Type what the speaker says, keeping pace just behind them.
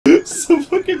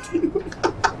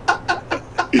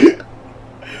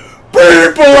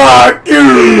People like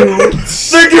you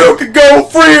think you can go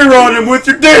free running with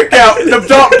your dick out in the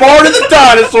top part of the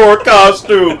dinosaur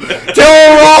costume.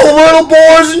 Tell all the little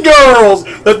boys and girls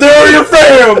that they're your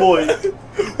family.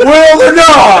 Well, they're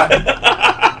not.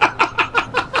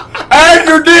 And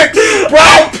your dick's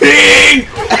brown pig.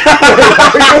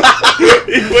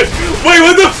 Wait,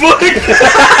 what the fuck?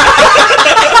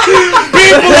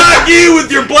 People like you with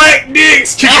your black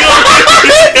dicks.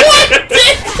 Black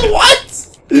dicks? What?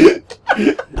 People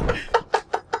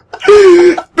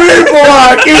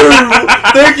like you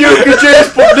think you can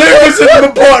just put niggas in the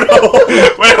butthole.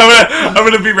 Wait, I'm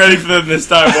gonna be ready for them this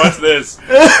time. Watch this.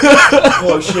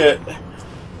 Oh shit.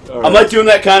 Right. I'm like doing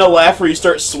that kind of laugh where you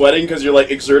start sweating because you're like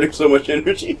exerting so much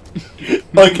energy.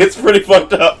 Like it's pretty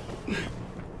fucked up.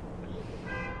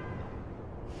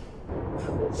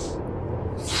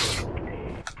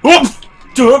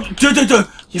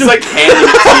 He's like handing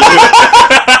it to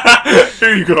you.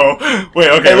 Here you go. Wait,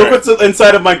 okay. Hey, look what the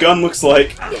inside of my gun looks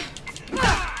like.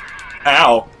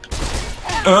 Ow.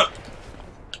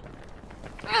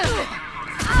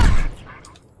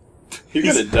 You're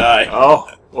gonna die. Oh,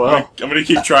 well. I'm gonna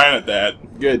keep trying at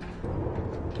that. Good.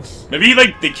 Maybe,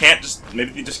 like, they can't just...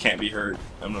 Maybe they just can't be heard.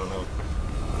 I don't know.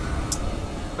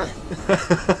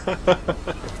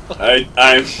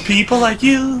 I'm... People like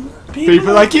you.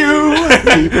 People like you.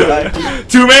 People like you.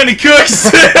 Too many cooks.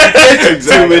 Exactly.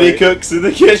 Too many cooks in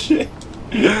the kitchen.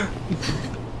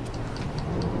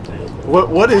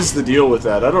 What is the deal with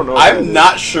that? I don't know. I'm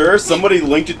not sure. Somebody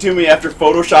linked it to me after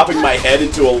photoshopping my head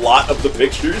into a lot of the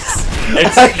pictures.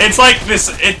 It's like this.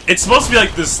 It's supposed to be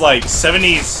like this, like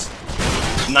 70s,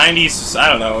 90s. I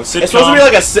don't know. Sitcom. It's supposed to be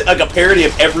like a parody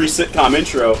of every sitcom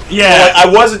intro. Yeah.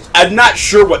 Like, I'm not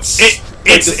sure what's.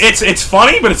 It's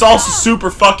funny, but it's also super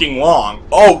fucking long.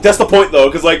 Oh, that's the point though,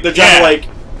 because like they're trying to like.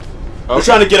 They're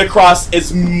trying to get across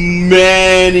as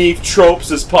many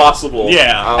tropes as possible.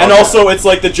 Yeah. And also, it's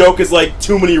like the joke is like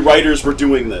too many writers were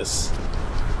doing this.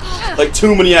 Like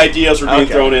too many ideas were being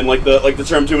thrown in. Like the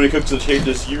term "too many cooks in the kitchen"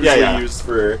 is usually used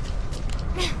for.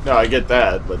 No, I get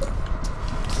that, but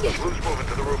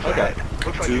okay.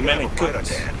 Too many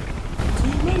cooks.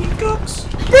 Too many cooks.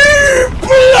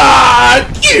 People like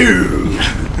you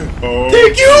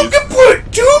think you can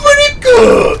put too many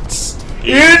cooks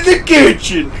in the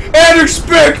kitchen and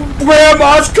expect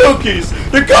grandma's cookies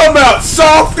to come out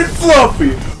soft and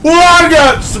fluffy. Well, I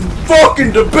got some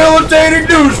fucking debilitating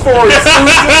news for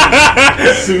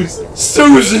you,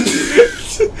 Susan.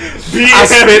 I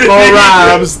spit more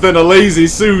rhymes than a lazy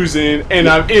Susan, and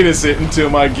I'm innocent until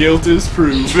my guilt is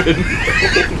proven.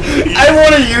 I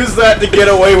want to use that to get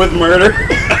away with murder.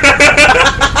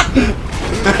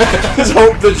 Just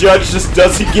hope the judge just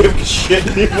doesn't give a shit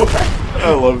anymore.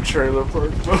 I love Trailer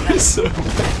Park Boys so much.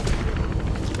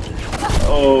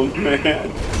 Oh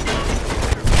man.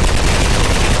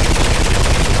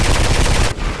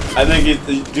 I think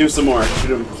you do some more.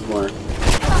 Shoot him some more.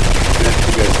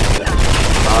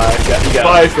 You got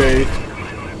Bye, Faith.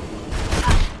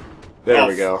 There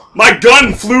we go. My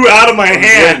gun flew out of my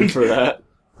hand. For that.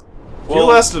 Well, You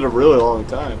lasted a really long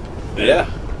time. Yeah.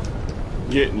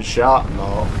 Getting shot and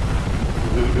all.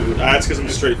 That's because I'm a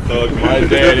straight thug. My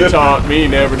daddy taught me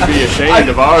never to be ashamed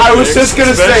of our I was just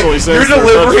gonna say, your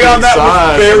delivery on that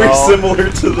was very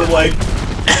similar to the, like,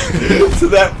 to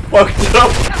that fucked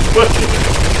up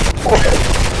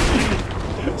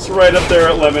It's right up there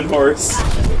at Lemon Horse.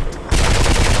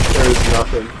 There's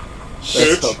nothing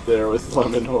that's up there with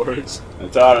Lemon Horse. They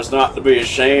taught us not to be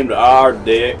ashamed of our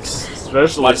dicks.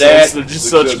 Especially My since dad, they're just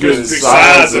such good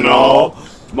size and all.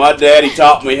 My daddy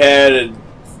taught me how to,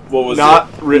 not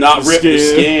rip the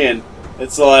skin.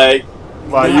 It's like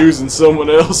by using someone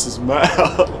else's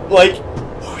mouth. Like,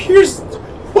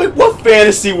 wait, what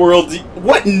fantasy world?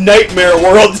 What nightmare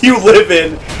world do you live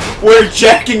in, where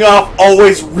jacking off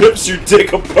always rips your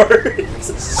dick apart?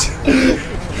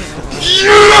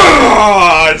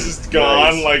 Yeah, it's just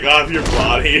gone, like off your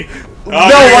body. No,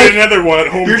 like another one at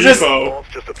Home Depot.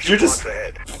 You're just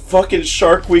fucking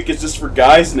Shark Week is just for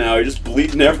guys now. You're just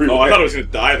bleeding everywhere. Oh, I thought I was gonna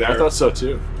die there. I thought so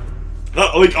too.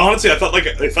 Like honestly, I thought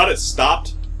it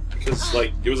stopped because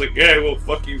like it was like, yeah, well,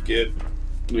 fuck you, kid.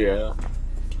 Yeah.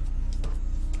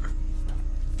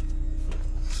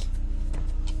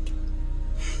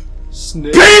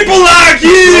 People like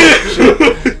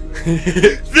you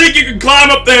think you can climb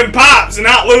up them pipes and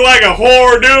not look like a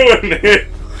whore doing it.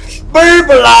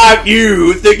 People like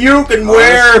you think you can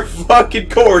wear a fucking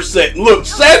corset and look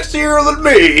sexier than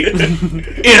me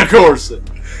in a corset.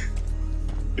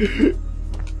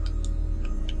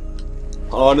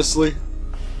 Honestly,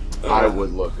 I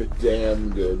would look damn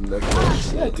good in a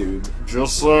corset. Yeah, dude.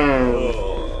 Just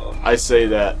saying. I say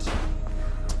that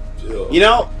You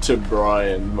know, To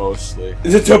Bryan, mostly.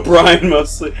 to Bryan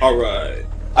mostly. Alright.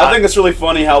 I think it's really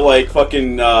funny how like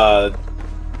fucking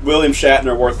William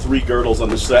Shatner wore 3 girdles on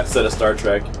the set of Star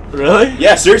Trek. Really?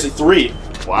 Yeah, seriously, 3.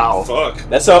 Wow. Fuck.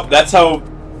 That's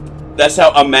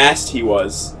how amassed he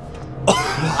was.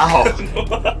 Wow.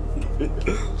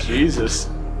 Jesus.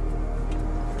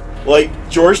 Like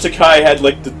George Takei had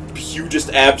like the hugest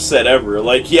abs set ever.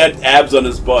 Like he had abs on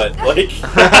his butt. Like,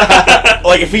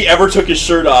 like if he ever took his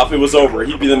shirt off, it was over.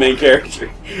 He'd be the main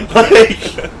character. Like,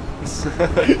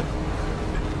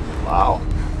 Wow.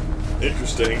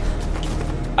 Interesting.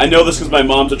 I know this because my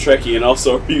mom's a Trekkie and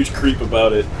also a huge creep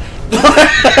about it.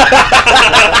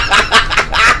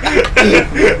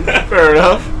 Fair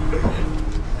enough.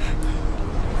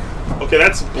 Okay,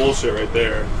 that's bullshit right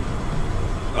there.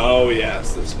 Oh yeah,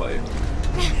 it's this fight.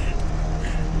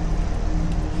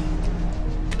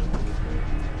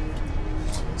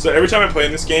 So every time I play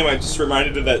in this game, I just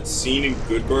reminded of that scene in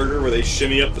Good Burger where they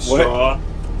shimmy up the straw.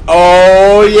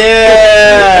 Oh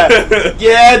yeah,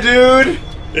 yeah, dude.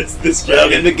 It's this game.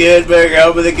 Welcome to Good Burger.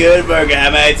 Open the Good Burger. I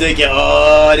might take your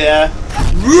order.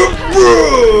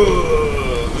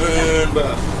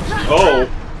 Oh.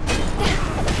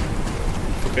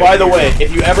 Okay, By the way,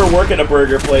 if you ever work at a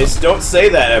burger place, don't say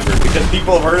that ever because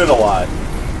people have heard it a lot.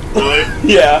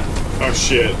 Really? Yeah. Oh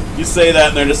shit. You say that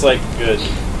and they're just like, good.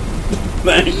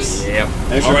 Thanks. Yep.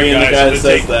 Thanks for Alright being guys, the guy I'm that gonna says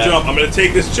take the that. jump. I'm gonna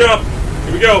take this jump.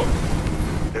 Here we go.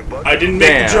 I didn't make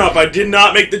Damn. the jump. I did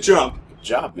not make the jump. Good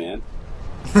job, man.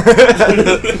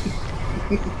 Okay,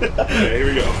 here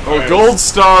we go. Well, gold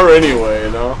star anyway,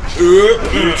 you know?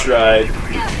 You tried.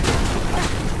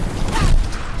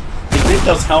 You think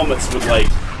those helmets would, like,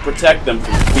 protect them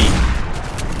from feet.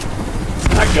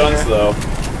 Not guns, though.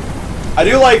 I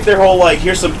do like their whole, like,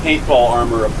 here's some paintball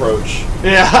armor approach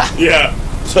Yeah. Yeah.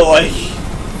 to, like,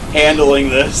 handling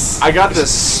this. I got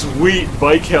this sweet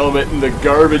bike helmet in the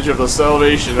garbage of the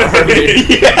Salvation Army.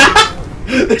 Yeah!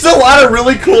 There's a lot of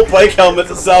really cool bike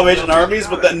helmets at Salvation Armies,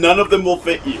 but that none of them will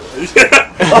fit you.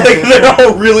 Like, they're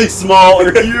all really small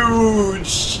or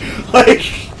huge. Like,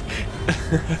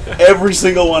 every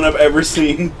single one I've ever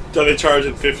seen. Are they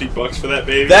charging $50 for that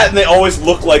baby? That and they always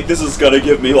look like this is gonna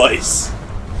give me lice.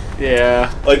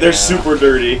 Yeah. Like, they're Yeah. super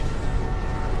dirty.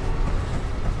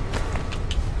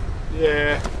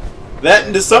 Yeah. That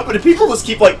and do people just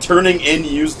keep, like, turning in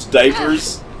used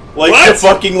diapers? Like, What? to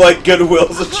fucking, like,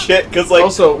 Goodwills and shit? Because, like...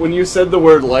 Also, when you said the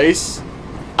word lice,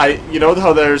 you know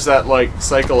how there's that, like,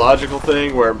 psychological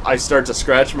thing where I start to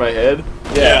scratch my head?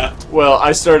 Yeah. Well,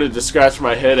 I started to scratch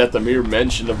my head at the mere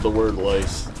mention of the word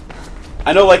lice.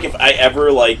 I know, like, if I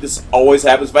ever, like, this always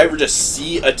happens, if I ever just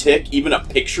see a tick, even a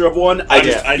picture of one, I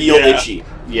just feel yeah. itchy.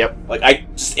 Yep. Like, I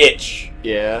just itch.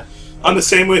 Yeah. I'm the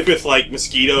same way with, like,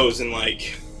 mosquitoes and,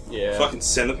 like, Yeah. fucking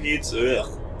centipedes. Ugh.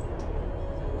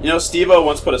 You know, Steve-O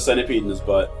once put a centipede in his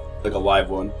butt. Like, a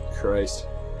live one. Christ.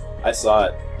 I saw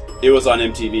it. It was on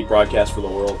MTV, Broadcast for the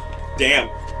World. Damn.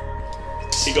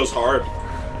 He goes hard.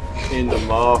 In the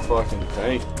motherfucking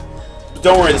tank. But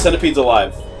don't worry, the centipede's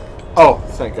alive. Oh,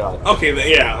 thank God. Okay, then,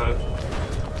 yeah.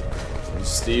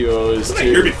 Steve-O is Wasn't I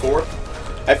here too. before?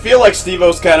 I feel like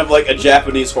Steve-O's kind of like a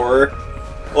Japanese horror.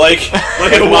 Like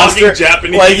Like a walking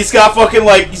Japanese. Like, he's got fucking,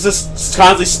 like, he's just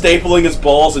constantly stapling his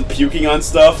balls and puking on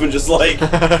stuff and just, like,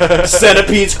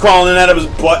 centipedes crawling out of his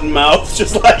butt and mouth.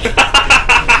 Just like,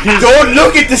 don't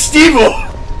look at the Steve-O!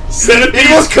 Centipedes It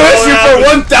will curse you for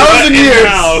 1,000 years!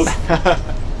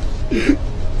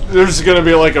 There's gonna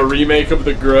be like a remake of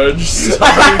The Grudge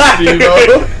starring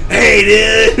Steve-O. Hey,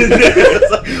 dude!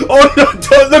 Oh no,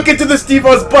 don't look into the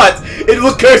Steve-O's butt! It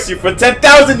will curse you for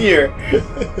 10,000 years!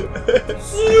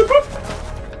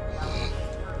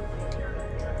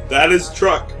 That is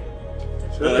truck.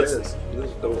 Sure that's is.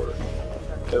 this door.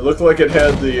 It looked like it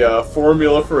had the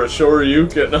formula for a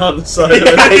Shoryuken on the side of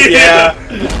it. Yeah.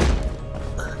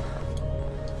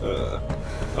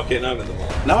 Okay, now I'm in the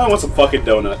mall. Now I want some fucking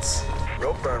donuts.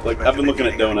 Like, I've been looking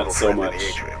at donuts so much.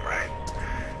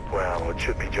 Well, it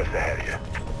should be just ahead of you.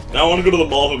 Now I want to go to the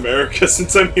Mall of America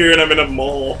since I'm here and I'm in a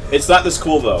mall. It's not this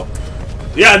cool though.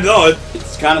 Yeah, no, It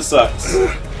kind of sucks.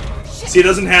 see, it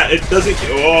doesn't have, it doesn't,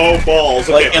 oh, balls.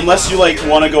 Okay, Like, unless you, like,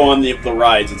 want to go on the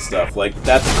rides and stuff. Like,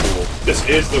 that's cool. this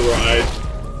is the ride.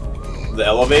 The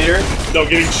elevator? No,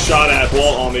 getting shot at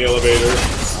while on the elevator.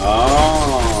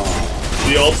 Oh.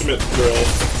 The ultimate thrill.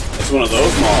 It's one of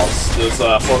those malls. Those,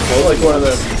 foreclosed Like one of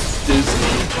ones. them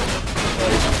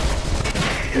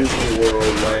Disney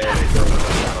World land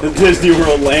things. The Disney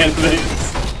World land things.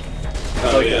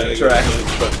 Oh, Like yeah, an attraction,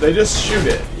 but they just shoot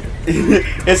at you.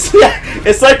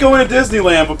 It's like going to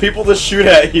Disneyland, but people just shoot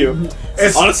at you.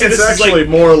 Honestly, it's actually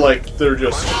more like they're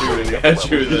just shooting at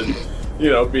you than, you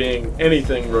know, being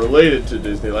anything related to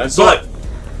Disneyland. But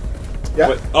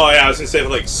yeah. Oh yeah, I was gonna say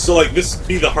like this would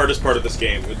be the hardest part of this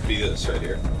game would be this right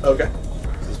here. Okay.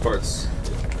 This part's,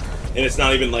 and it's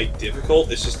not even like difficult.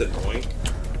 It's just annoying.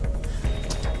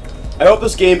 I hope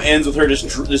this game ends with her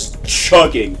just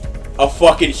chugging a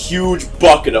fucking huge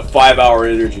bucket of 5-hour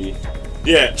energy.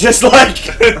 Yeah. Just like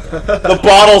the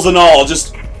bottles and all,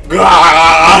 just.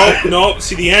 No.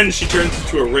 See, the end, she turns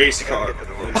into a race car.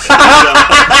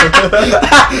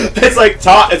 It's like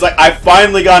I've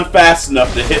finally gone fast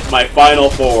enough to hit my final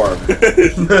form.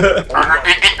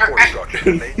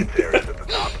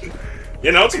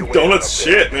 You know, it's some donuts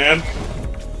shit, man.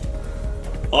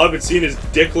 All I've been seeing is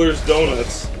Dickler's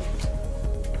Donuts.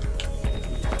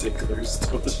 Dickler's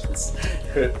Donuts.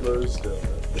 Hitler's Donuts.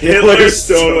 Hitler's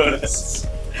Donuts.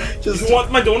 Just you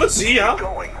want my donuts? See, yeah.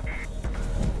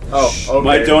 Oh, okay.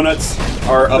 My donuts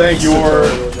are a Thanks, pure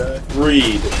guy.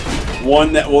 breed.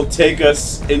 One that will take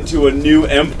us into a new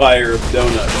empire of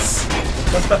donuts.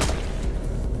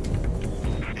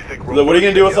 What are you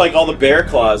gonna do with like all the bear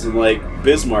claws and like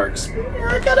Bismarcks?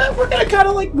 We're gonna kind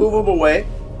of like move them away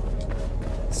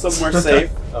somewhere safe.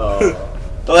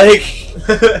 Like,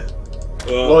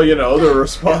 well, you know, they're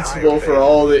responsible for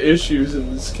all the issues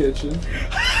in this kitchen.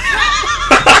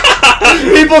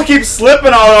 people keep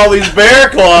slipping on all these bear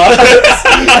claws.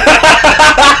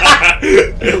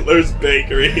 Hitler's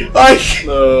Bakery. Like,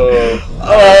 Oh,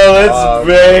 that's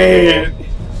bad.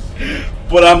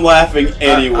 But I'm laughing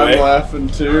anyway. I'm laughing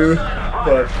too,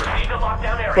 but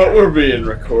we're being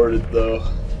recorded though.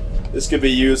 This could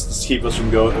be used to keep us from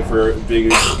going into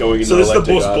So elected this is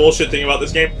the most office. bullshit thing about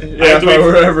this game. Yeah, if I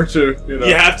were ever to, you know.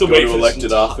 You have to go wait to for elected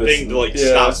this office thing to like yeah.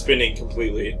 stop spinning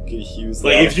completely. Use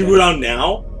Like that. if you go down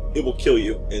now, it will kill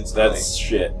you instantly. That's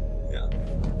shit. Yeah.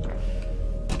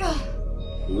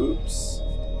 Oops.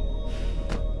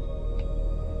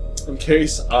 In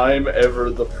case I'm ever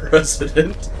the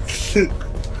president.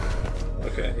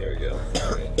 Okay, here we go.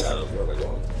 Alright, I don't know where we're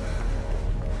going.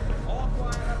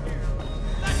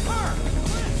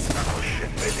 Oh shit,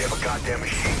 mate, they have a goddamn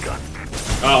machine gun.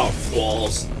 Oh,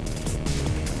 balls.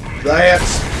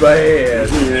 That's bad.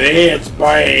 It's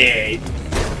bad.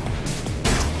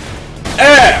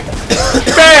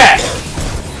 Bad.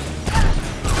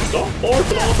 Stop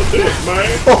barking off a dick, man.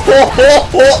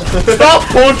 Stop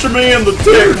punching me in the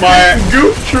dick, man.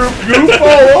 Goof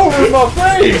all over my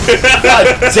face. God,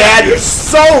 Dad, you're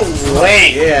so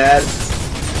lame. Yeah.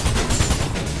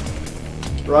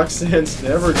 Roxanne's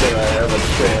never gonna have a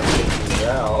chance with me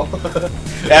now.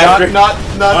 not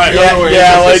Alright, the other way.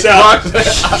 like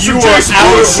Roxanne. you were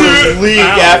out of the league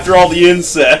Ow. after all the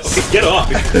incest. Get up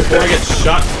before I get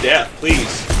shot to death,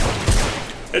 please.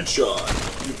 Headshot.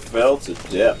 You fell to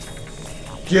death.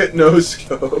 Get no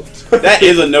scoped. That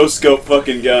is a no-scope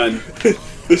fucking gun.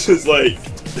 This is like...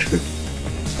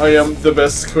 I am the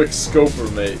best quick scoper,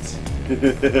 mate.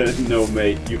 No,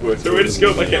 mate. You were. Is there a way to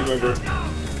scope? I can't remember.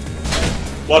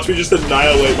 Watch me just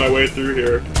annihilate my way through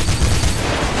here.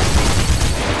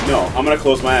 No, I'm gonna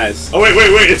close my eyes. Oh, wait,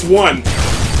 it's one.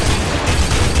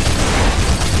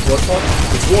 What's one?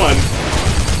 It's one.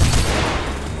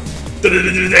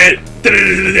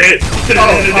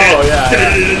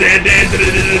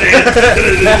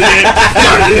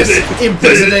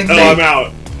 Imprisoning Oh, I'm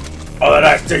out. Oh, that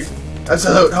acting.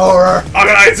 Absolute horror. How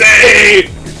can I say?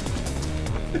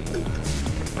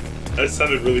 That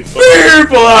sounded really funny.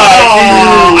 People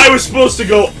Oh, I was supposed to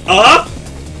go up?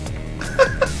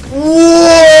 What? Oh,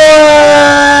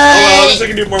 well, at least I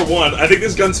can do more one. I think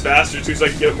this gun's faster too, so I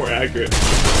can get it more accurate.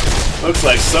 Looks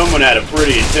like someone had a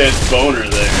pretty intense boner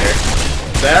there.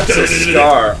 That's a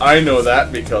scar. I know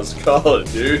that because Call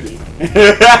of Duty.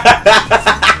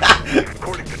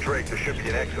 According to Drake, there should be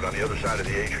an exit on the other side of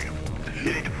the atrium.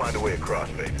 You need to find a way across,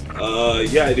 mate.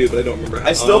 Yeah, I do, but I don't remember how.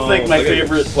 I still think my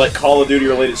favorite like Call of Duty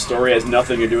related story has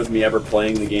nothing to do with me ever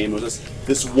playing the game. It was just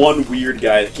this one weird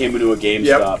guy that came into a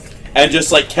GameStop and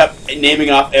just like kept naming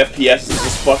off FPS as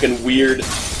this fucking weird,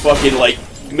 fucking like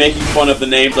making fun of the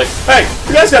names. Like, hey,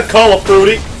 you guys got Call of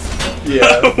Duty?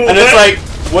 Yeah. And it's like,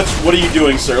 what are you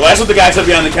doing, sir? That's what the guy said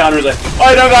behind the counter. He's like, oh,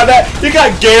 I don't got that. You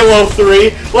got Galo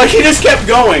 3. Like, he just kept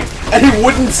going, and he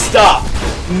wouldn't stop.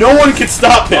 No one could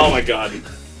stop him. Oh my god.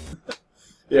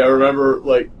 Yeah, I remember,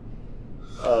 like,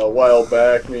 a while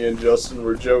back, me and Justin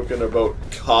were joking about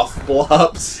cough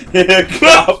blobs.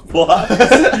 Cough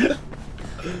blocks.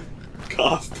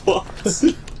 Cough blocks.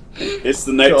 It's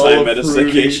the Call nighttime of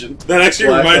medication. That actually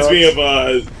Black reminds me Ops.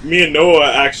 of me and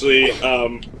Noah. Actually,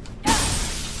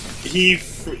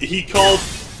 he called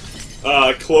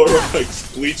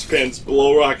Clorox bleach pens,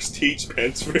 Blowrox teach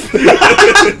pens.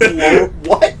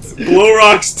 What?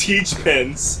 Blowrox teach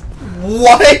pens.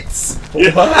 What?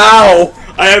 Yeah. How?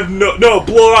 I have no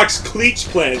Blowrox cleach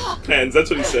pens. That's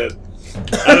what he said.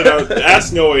 I don't know.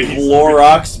 Ask Noah.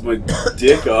 Clorox my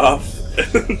dick off.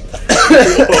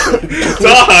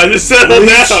 Taha, just settle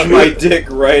Bleach down. my dick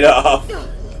right off.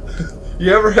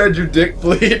 You ever had your dick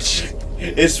bleached?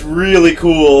 It's really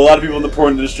cool. A lot of people in the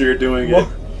porn industry are doing it.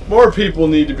 More people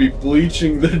need to be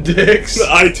bleaching their dicks.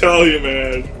 I tell you,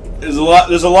 man. There's a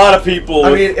lot of people.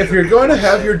 I mean, if you're going to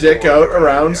have your dick out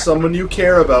around someone you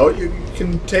care about, you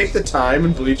can take the time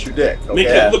and bleach your dick. Okay? Make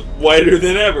it look whiter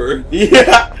than ever.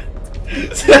 Yeah. Give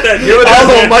it that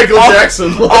little Michael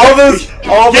Jackson look. All those Get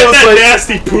that like,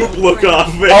 nasty poop look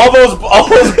off it. all those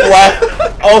black,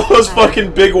 all those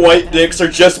fucking big white dicks are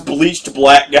just bleached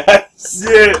black guys.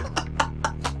 Yeah.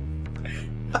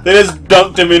 They just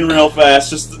dunked him in real fast,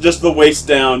 just the waist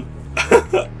down.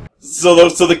 So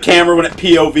the camera, when it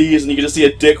POVs, and you can just see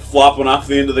a dick flopping off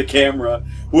the end of the camera.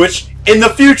 Which, in the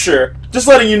future, just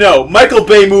letting you know, Michael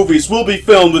Bay movies will be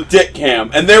filmed with dick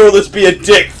cam, and there will just be a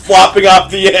dick flopping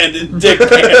off the end in dick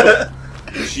cam.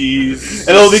 Jeez.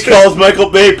 And it'll be called Michael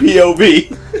Bay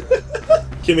POV.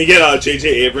 Can we get J.J.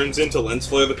 Abrams in to lens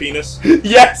flare the penis?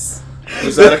 Yes!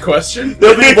 Was that a question?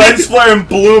 There'll be lens flare and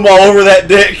bloom all over that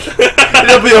dick.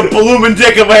 There'll be a blooming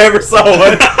dick if I ever saw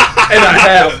one. And I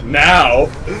have now.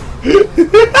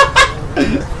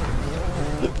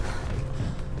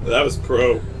 That was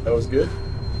pro. That was good.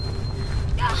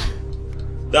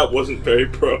 That wasn't very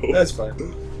pro. That's fine.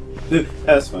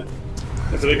 That's fine.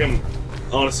 I feel like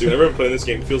honestly, whenever I'm playing this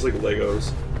game, it feels like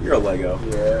Legos. You're a Lego.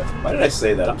 Yeah. Why did I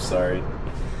say that? I'm sorry.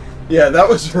 Yeah, that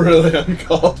was really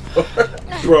uncalled for.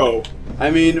 Bro, I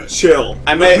mean, chill.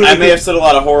 I may have said a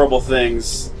lot of horrible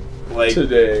things, like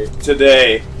Today.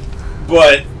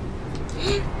 but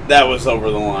that was over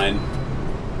the line.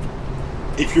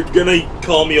 If you're gonna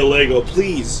call me a Lego,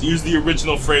 please use the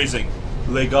original phrasing.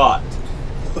 Legot.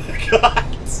 God,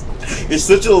 you're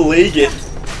such a legit.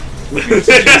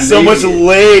 So much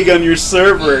leg on your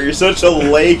server. You're such a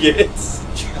legit.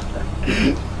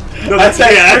 No, that's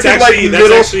actually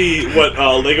what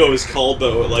Lego is called,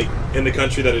 though. Like in the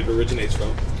country that it originates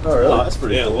from. Oh, really? Oh, that's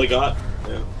pretty Yeah, cool. Legot.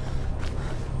 Yeah.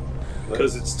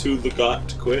 Because it's too Legot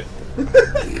to quit.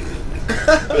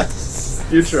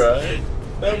 You tried.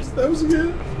 That was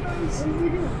good.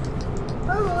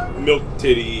 Milk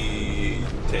titty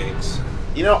tanks.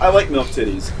 You know, I like milk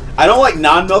titties. I don't like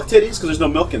non-milk titties because there's no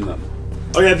milk in them.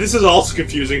 Oh yeah, this is also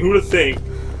confusing. Who'd have think?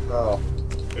 Oh.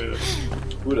 Yeah.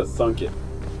 Who'd have thunk it?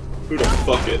 Who'd have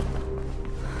fuck it?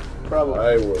 Probably.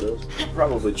 I would've.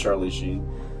 Probably Charlie Sheen.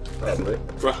 Probably.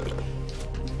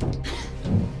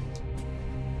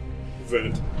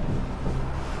 Vent.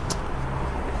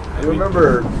 I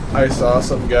remember I saw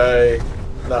some guy,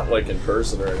 not like in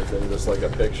person or anything, just like a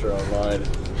picture online,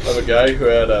 of a guy who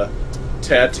had a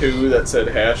tattoo that said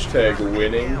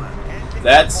 #winning.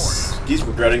 He's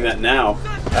regretting that now.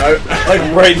 Like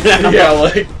right now. Yeah,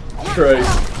 like,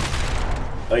 Christ.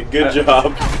 Like, good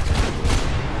job.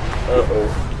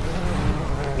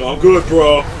 Uh-oh. No, I'm good,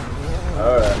 bro.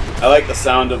 Alright. I like the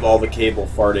sound of all the cable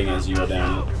farting as you go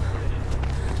down it.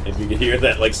 If you can hear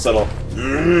that, like, subtle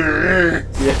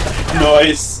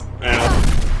noise.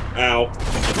 Ow. Ow.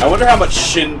 I wonder how much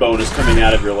shin bone is coming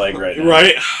out of your leg right now.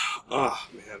 Right? Oh,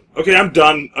 man. Okay, I'm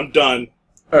done. I'm done.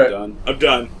 Alright. Done. I'm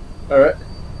done. Alright.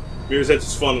 Mirror's Edge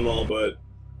is fun and all, but...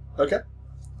 Okay.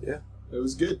 Yeah. It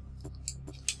was good.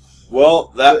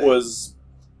 Well, that was...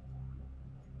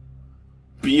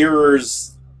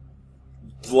 Beer's...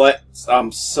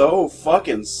 I'm so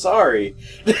fucking sorry.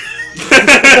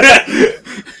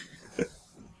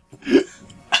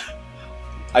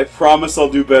 I promise I'll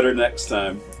do better next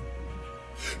time.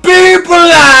 People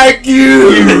like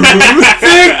you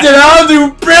think that I'll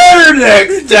do better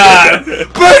next time,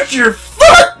 but you're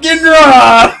fucking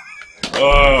wrong!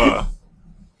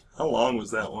 How long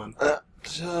was that one?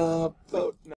 About